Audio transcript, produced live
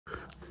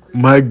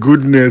My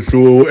goodness,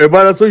 oh,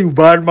 Emma, so you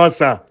bad,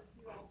 massa.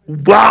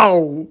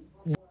 Wow.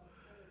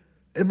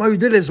 Emma, you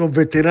did some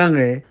veteran,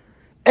 eh?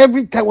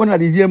 Every time when I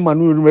hear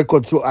Manu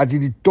record, so I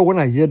did it when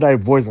I hear that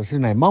voice, I say,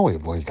 "My my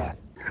voice that."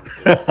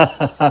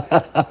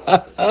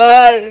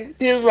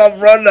 He's my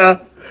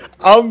brother.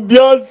 I'm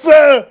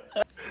Beyonce.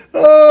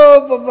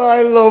 Oh, Papa,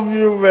 I love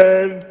you,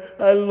 man.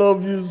 I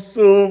love you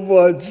so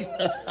much.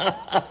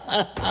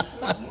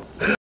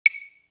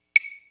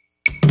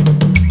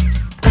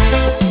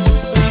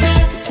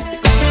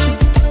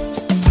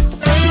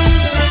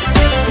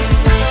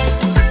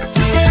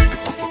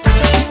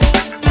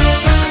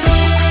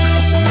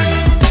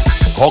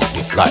 Hawk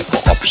the fly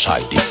for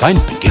upside, the fine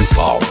begin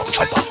foul for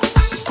chopper.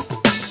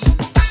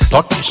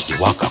 Tortoise the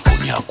waka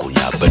kunya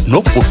kunya, but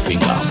no put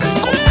finger for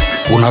come.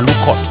 Una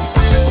look hot,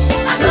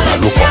 una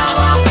look hot.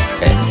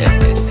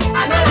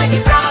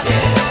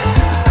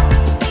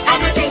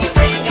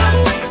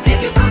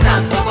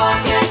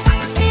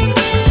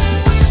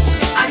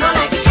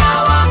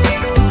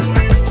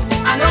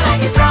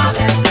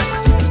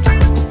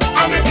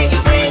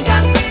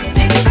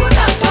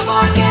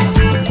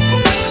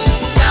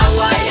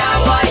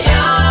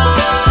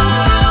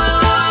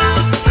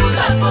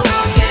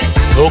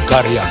 No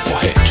carry am for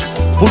head,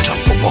 put am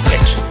for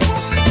pocket.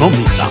 No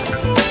miss am.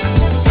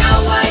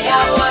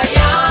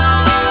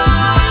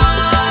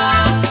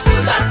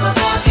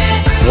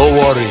 No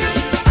worry,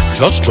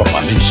 just drop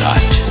am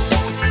inside.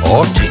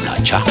 Or tina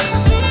jack.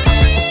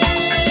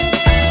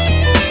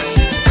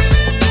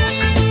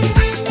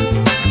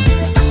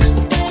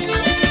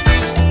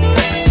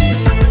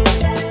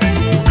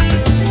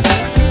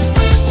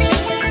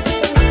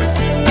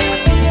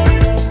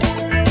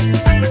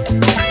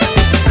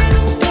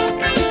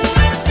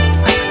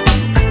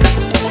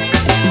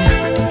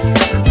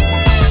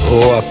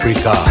 Oh,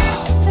 Africa,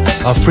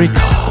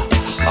 Africa,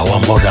 our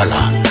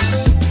motherland.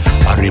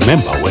 I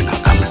remember when I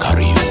come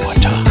carry you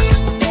water.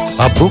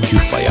 I broke you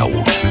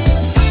firewood.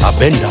 I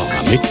bend down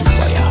and make you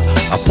fire.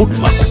 I put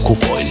my cocoa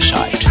for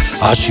inside.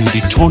 As you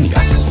return your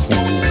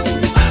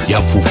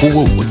fufu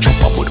will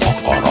chop up with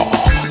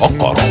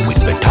okoro with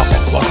better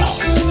okoro.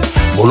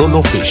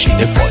 Bololo fish is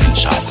there for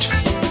inside.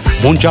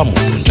 Monja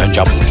mudu,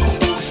 njanja mudu.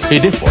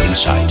 Is there for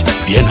inside.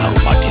 Bien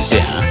aromatizé,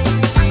 huh?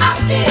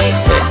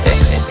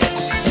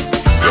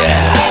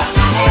 Yeah.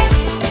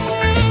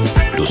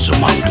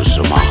 Doucement,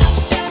 doucement.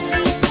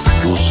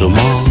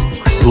 Doucement,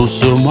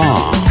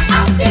 doucement.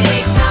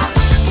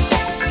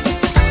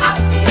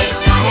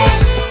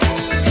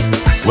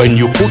 When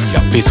you put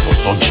your face for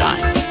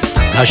sunshine,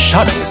 a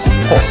shadow will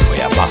fall for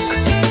your back.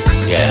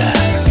 Yeah.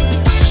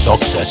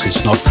 Success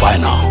is not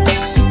final.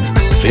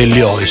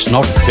 Failure is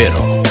not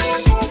fatal.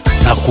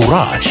 Na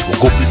courage will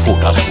go before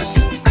that soul.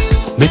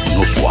 Make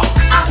no swap,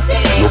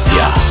 no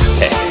fear.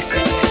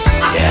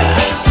 Yeah.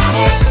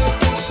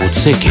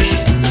 Motseke,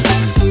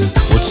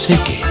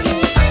 Motseke,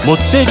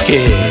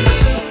 Motseke.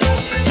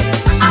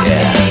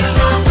 Yeah.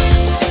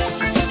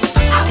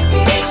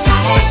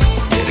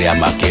 Deria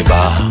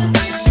Makeba,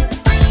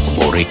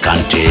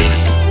 Morikante,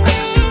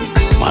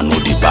 Manu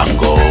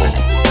Dibango,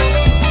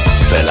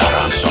 Vela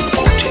Ransom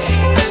Kote.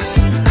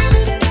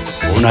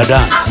 Una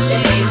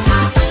dance,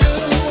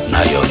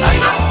 Nayo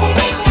Nayo.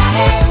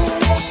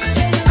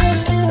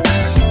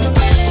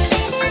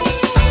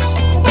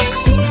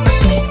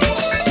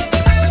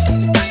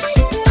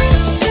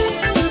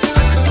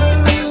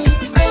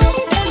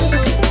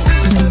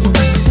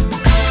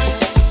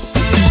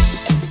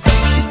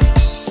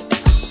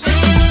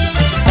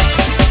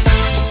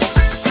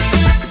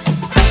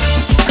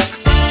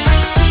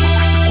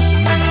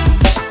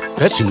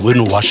 Person wey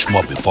no wash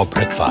more before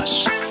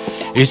breakfast,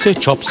 he say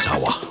chop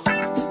sour.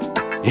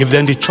 If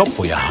then they chop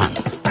for your hand,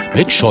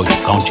 make sure you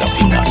count your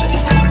fingers.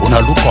 Una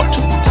look hot,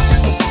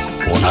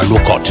 una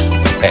look hot.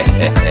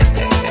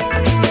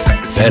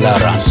 Fella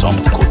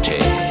ransom kote.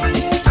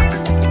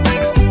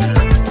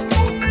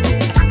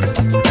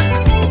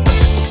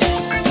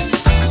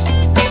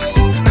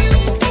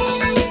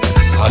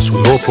 As we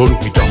open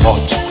with the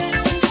mouth,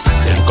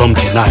 then come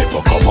deny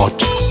for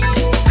comot.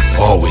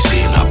 All we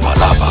see na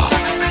palava.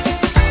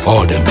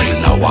 All them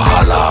bring na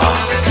wahala.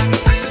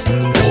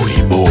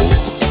 Oibo,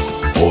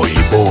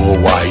 Oibo,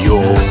 wayo.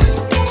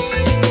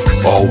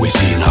 Always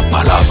in a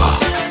palava.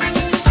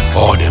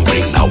 All them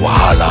bring na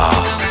wahala.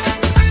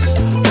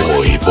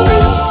 Oibo,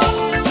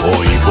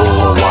 Oibo,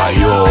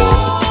 wayo.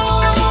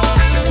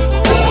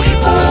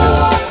 Oibo,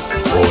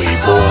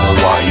 Oibo,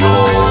 wayo.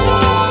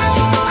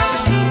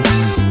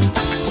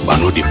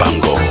 Manu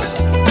Dibango,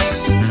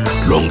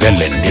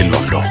 Longelende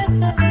Londo,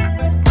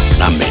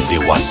 Namende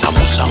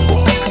Wasamusambo.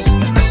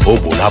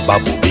 Bolabo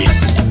boubé,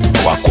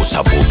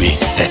 Wakosa boubé.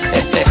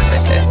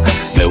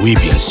 Mais oui,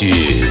 bien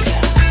sûr.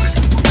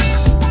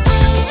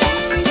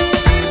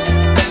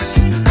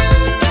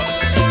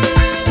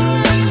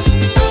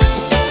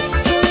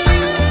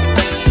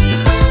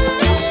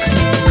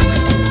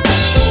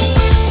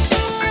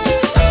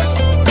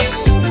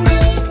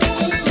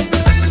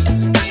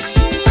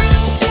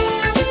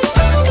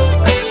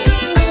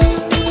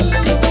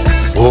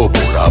 Oh,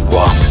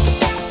 Bolabo,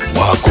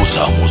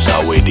 Wakosa Musa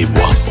Wede. di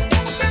boam.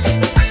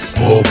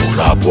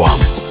 Obula boam.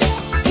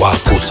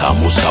 Wakusa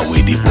musa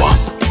we di boam.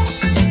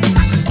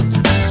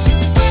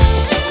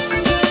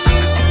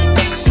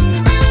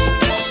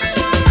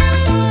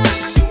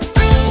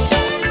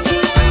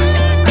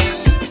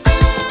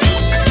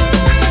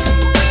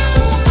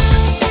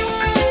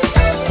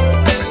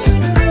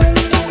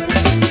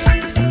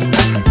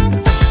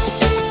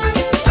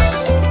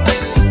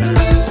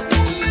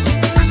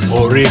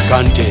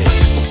 Kante,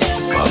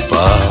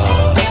 Papa,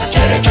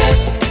 Jereje.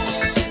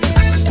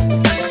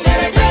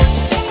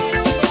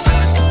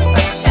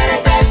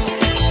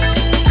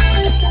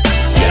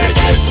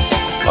 Jereje,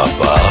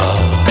 Papa,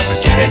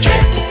 Jereje.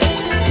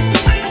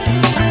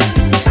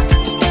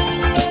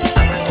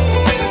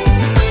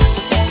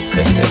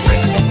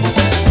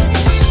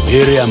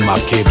 Miriam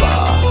Makeba,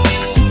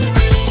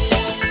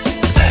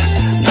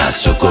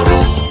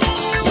 Nasokoro,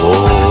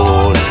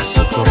 oh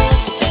Nasokoro.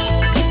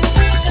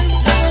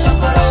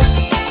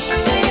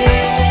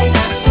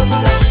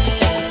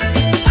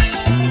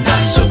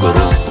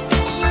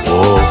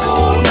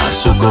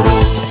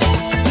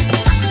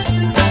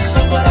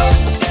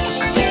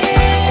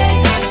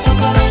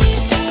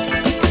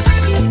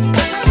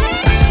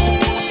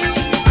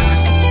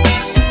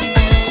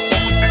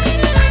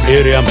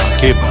 Area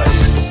Makeba,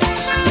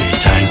 we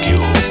thank you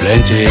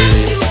plenty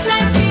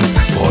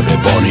for the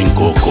burning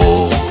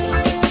cocoa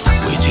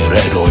with the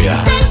red oil.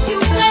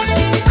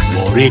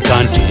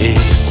 Morikante,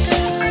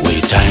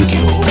 we thank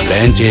you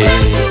plenty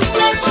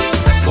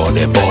for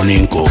the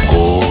burning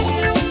cocoa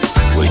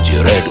with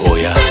the red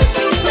oil.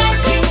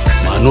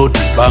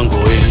 Manoti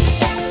Bangoe,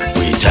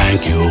 we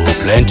thank you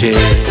plenty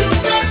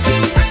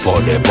for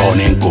the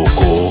burning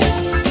cocoa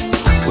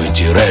with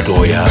the red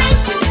oil.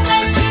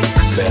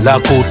 Bella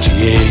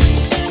Kotie,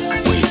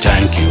 we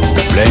thank you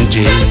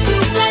plenty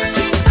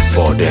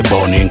for the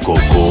burning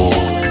cocoa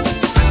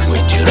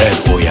with the red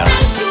oil.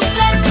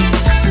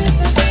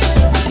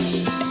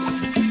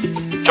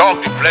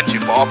 Talk the plenty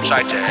for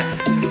upside there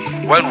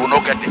when we no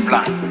get the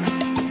plan.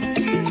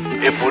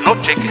 If we no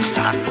take a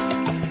stand,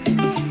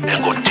 they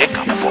go take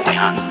up for my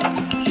hand.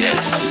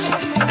 Yes,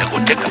 they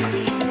go take up.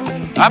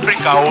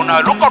 Africa,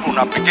 una look at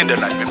una picking the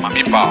life with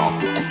Mami Bao.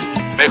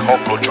 Make her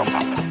go jump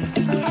up.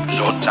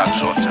 Zonetak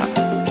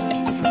Zonetak.